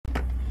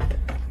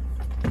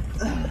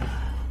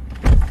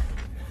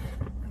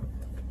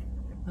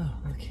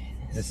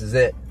This is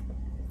it.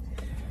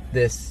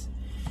 This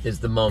is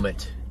the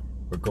moment.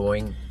 We're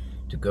going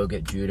to go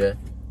get Judah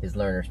his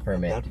learner's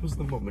permit. That was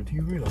the moment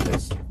he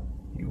realized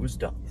he was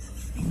done.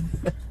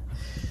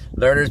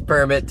 Learner's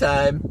permit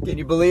time. Can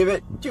you believe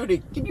it?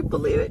 Judy, can you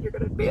believe it? You're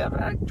going to be able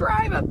to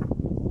drive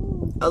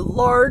a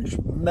large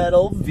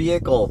metal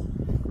vehicle.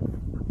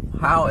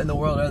 How in the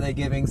world are they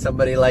giving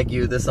somebody like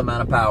you this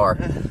amount of power?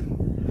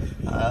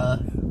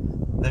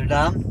 They're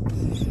dumb.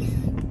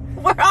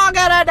 We're all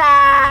gonna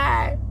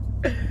die!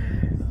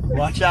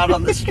 Watch out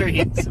on the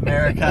streets,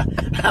 America.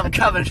 I'm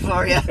coming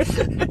for you.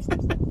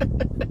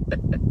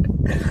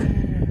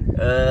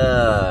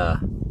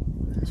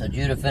 So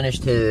Judah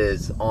finished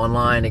his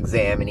online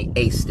exam and he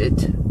aced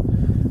it.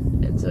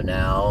 And so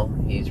now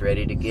he's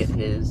ready to get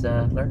his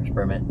learner's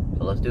permit.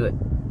 So let's do it.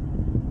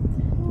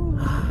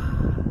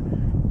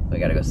 We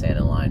gotta go stand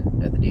in line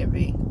at the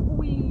DMV.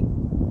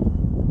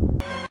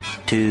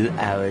 2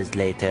 hours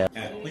later.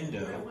 At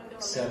window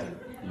 7.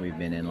 We've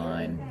been in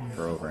line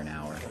for over an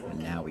hour, and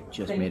now we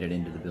just made it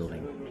into the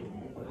building.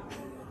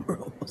 We're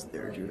almost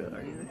there, Judah.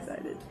 Are you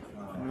excited?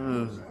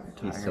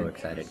 He's so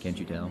excited, can't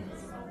you tell?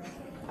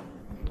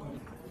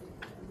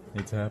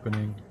 It's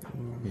happening.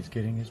 He's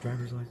getting his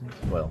driver's license.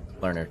 Well,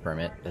 learner's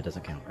permit, that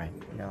doesn't count, right?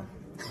 No.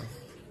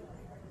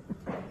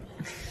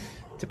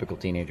 Typical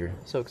teenager,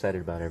 so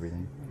excited about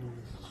everything.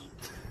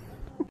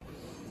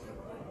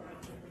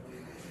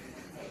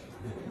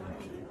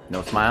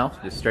 No smile,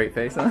 just straight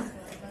face, huh?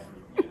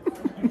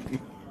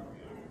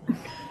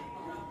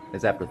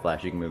 It's after the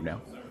flash, you can move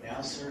now.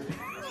 Now, sir.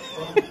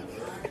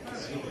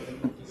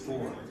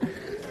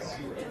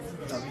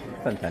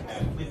 Fun time.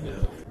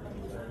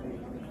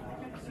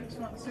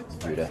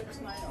 Judah.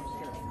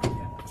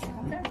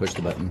 Push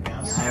the button.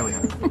 There we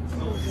are.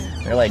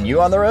 They're letting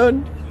you on the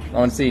road? I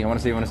want to see, I want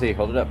to see, I want to see.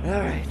 Hold it up. All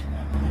right.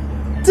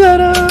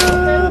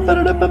 Ta-da!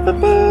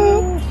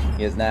 Ba-da-da-ba-ba-ba!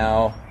 He is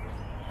now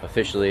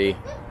officially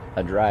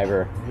a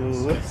driver.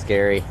 Ooh.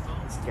 Scary.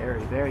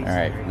 Scary, very All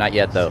scary. right, not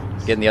yet though.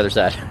 Get on the other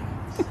side.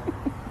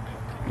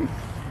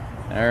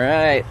 All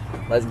right,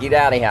 let's get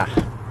out of here.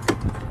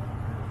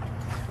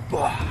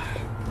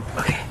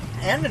 Okay.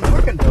 And an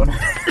organ donor.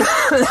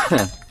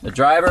 The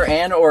driver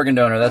and organ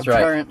donor, that's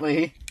right.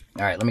 Currently.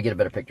 All right, let me get a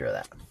better picture of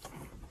that.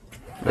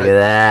 Look at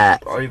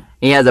that. Are you-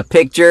 He has a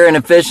picture and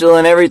official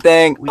and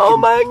everything. Oh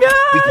my We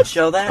can god.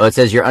 show that? Oh, it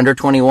says you're under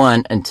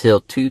 21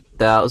 until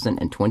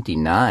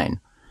 2029.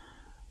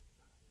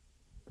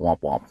 Womp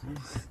womp.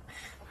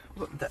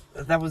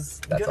 That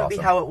was That's gonna be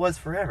awesome. how it was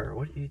forever.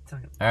 What are you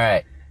talking about? All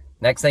right.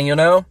 Next thing you'll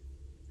know,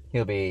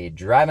 he'll be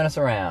driving us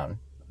around.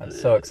 I'm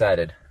so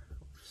excited.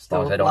 As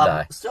long as I don't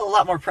die. Still a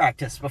lot more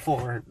practice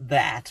before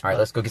that. All right,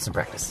 let's go get some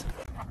practice.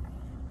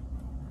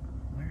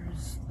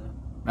 Where's the...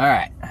 All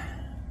right.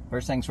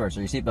 First things first,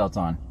 are your seatbelts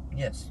on?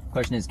 Yes.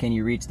 Question is, can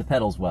you reach the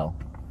pedals well?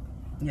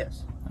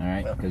 Yes. All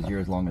right, because you're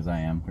as long as I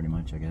am, pretty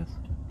much, I guess.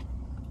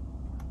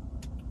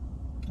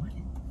 What?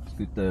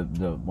 Scoot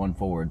the one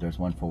forward. There's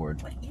one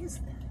forward. What is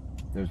that?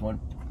 There's one.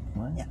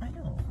 What? Yeah, I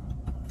know.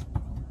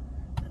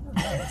 I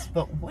know this,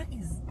 but what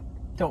is...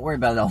 Don't worry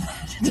about all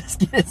that. Just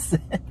get it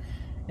set.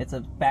 It's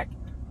a back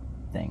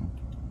thing.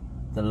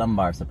 It's a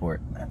lumbar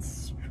support.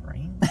 That's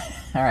strange.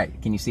 All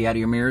right. Can you see out of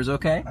your mirrors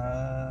okay?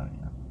 Yeah.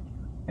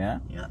 Yeah?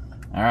 Yeah.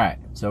 All right.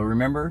 So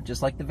remember,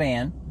 just like the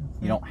van,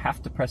 you don't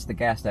have to press the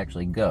gas to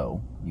actually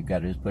go. You've got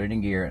to just put it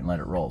in gear and let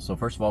it roll. So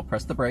first of all,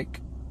 press the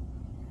brake.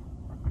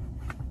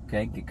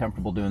 Okay, get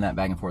comfortable doing that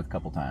back and forth a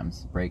couple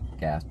times. Brake,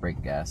 gas,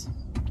 brake, gas.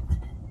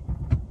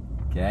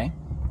 Okay.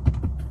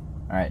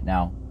 All right,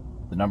 now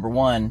the number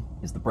one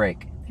is the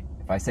brake.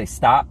 If I say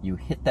stop, you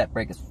hit that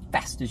brake as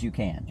fast as you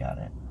can. Got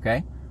it.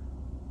 Okay?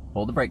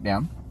 Hold the brake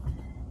down.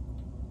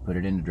 Put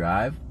it into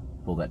drive.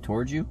 Pull that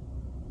towards you.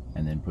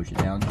 And then push it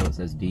down until it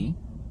says D.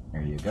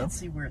 There you go. Let's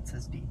see where it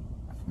says D.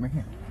 Right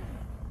here.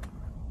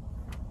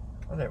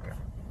 Oh, there we go.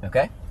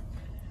 Okay?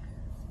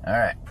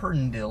 Alright.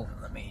 Perndil.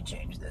 Let me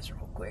change this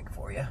real quick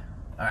for you.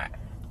 Alright.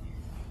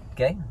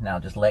 Okay, now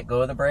just let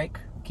go of the brake.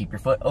 Keep your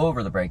foot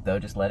over the brake though.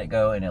 Just let it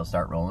go and it'll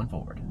start rolling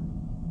forward.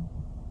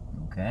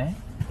 Okay?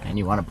 And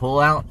you want to pull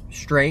out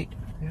straight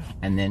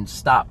and then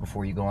stop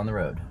before you go on the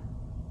road.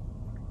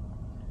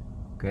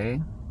 Okay?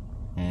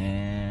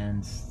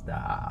 And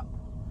stop.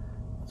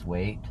 Let's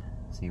wait.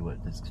 See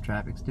what this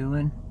traffic's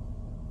doing.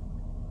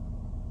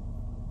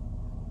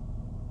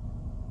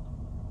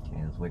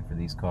 Okay, let's wait for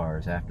these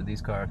cars. After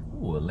these cars,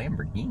 ooh, a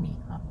Lamborghini.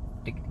 Huh?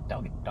 Diggity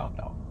doggy dog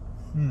dog.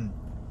 Nice.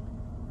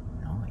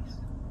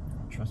 I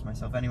don't trust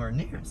myself anywhere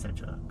near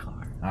such a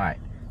car. All right,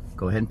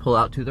 go ahead and pull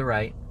out to the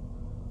right.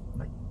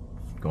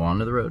 Go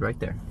onto the road right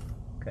there.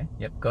 Okay.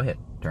 Yep. Go ahead.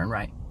 Turn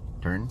right.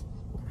 Turn.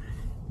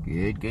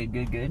 Good. Good.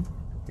 Good. Good.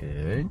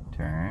 Good.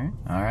 Turn.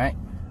 All right.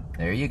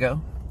 There you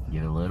go.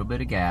 Give it a little bit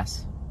of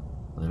gas.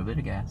 A little bit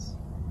of gas.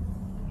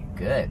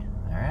 Good.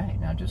 All right.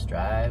 Now just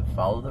drive.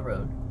 Follow the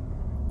road.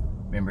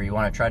 Remember, you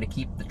want to try to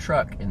keep the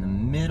truck in the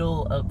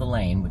middle of the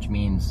lane, which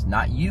means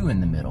not you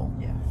in the middle.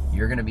 Yeah.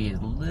 You're going to be a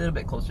little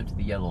bit closer to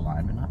the yellow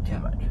line, but not too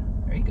much.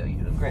 There you go.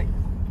 You're doing great.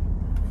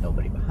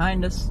 Nobody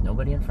behind us.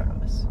 Nobody in front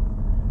of us.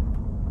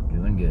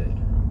 Doing good.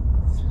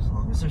 As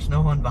long as there's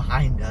no one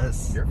behind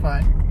us. You're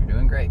fine. You're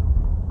doing great.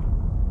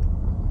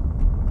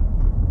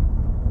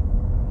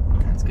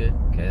 That's good.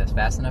 Okay, that's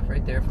fast enough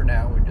right there for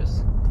now. We're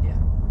just...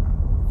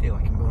 I feel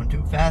like I'm going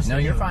too fast. No,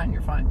 you're fine.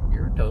 You're fine.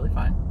 You're totally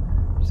fine.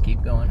 Just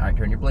keep going. All right,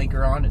 turn your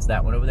blinker on. It's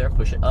that one over there.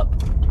 Push it up.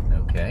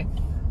 Okay.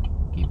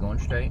 Keep going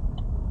straight.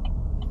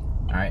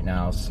 All right,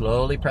 now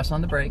slowly press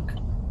on the brake.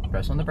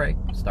 Press on the brake.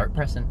 Start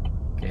pressing.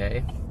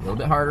 Okay. A little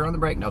bit harder on the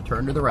brake. Now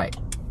turn to the right.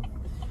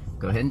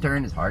 Go ahead and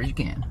turn as hard as you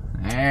can.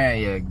 There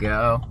you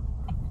go.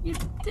 You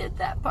did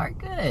that part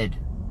good.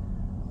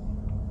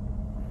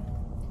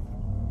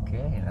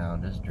 Okay, now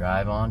just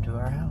drive on to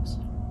our house.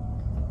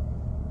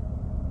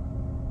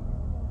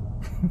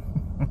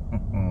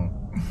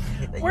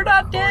 We're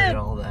not dead.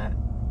 All that.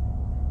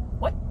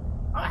 What?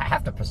 I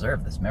have to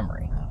preserve this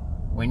memory.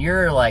 When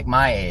you're like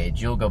my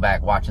age, you'll go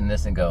back watching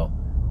this and go,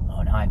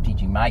 oh, now I'm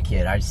teaching my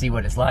kid. I see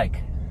what it's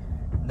like.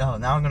 No,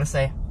 now I'm gonna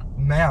say,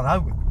 man, I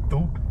was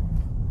dope.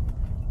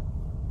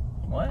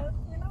 What?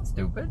 You're not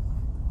stupid.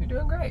 You're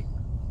doing great.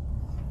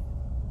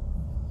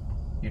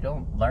 You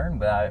don't learn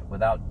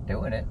without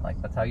doing it.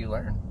 Like, that's how you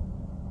learn.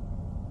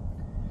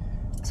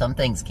 Some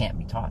things can't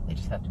be taught. They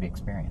just have to be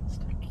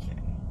experienced.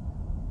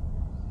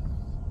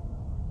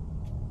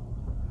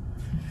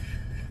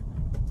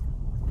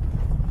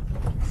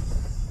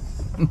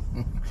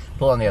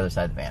 Pull on the other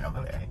side of the van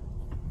over there.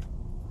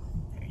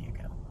 There you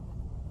go.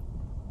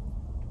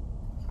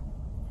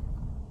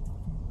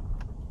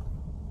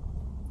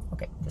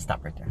 Okay, just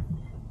stop right there.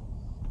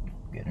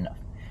 Good enough.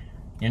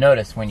 You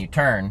notice when you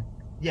turn,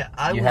 Yeah,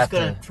 I You was have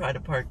gonna to- try to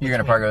park. you're going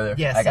to park over there?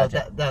 Yeah, I so got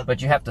you. that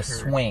But you have to curve.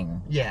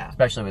 swing, Yeah.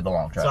 especially with the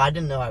long truck. So I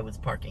didn't know I was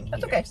parking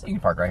That's here. okay. so- You can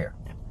park right here.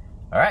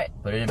 All right,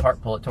 put it in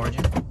park, pull it towards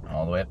you,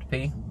 all the way up to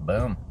P.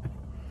 Boom.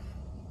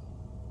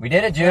 We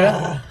did it,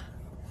 Judah.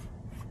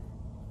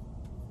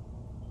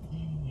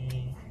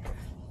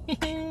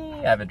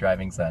 Have a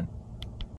driving son.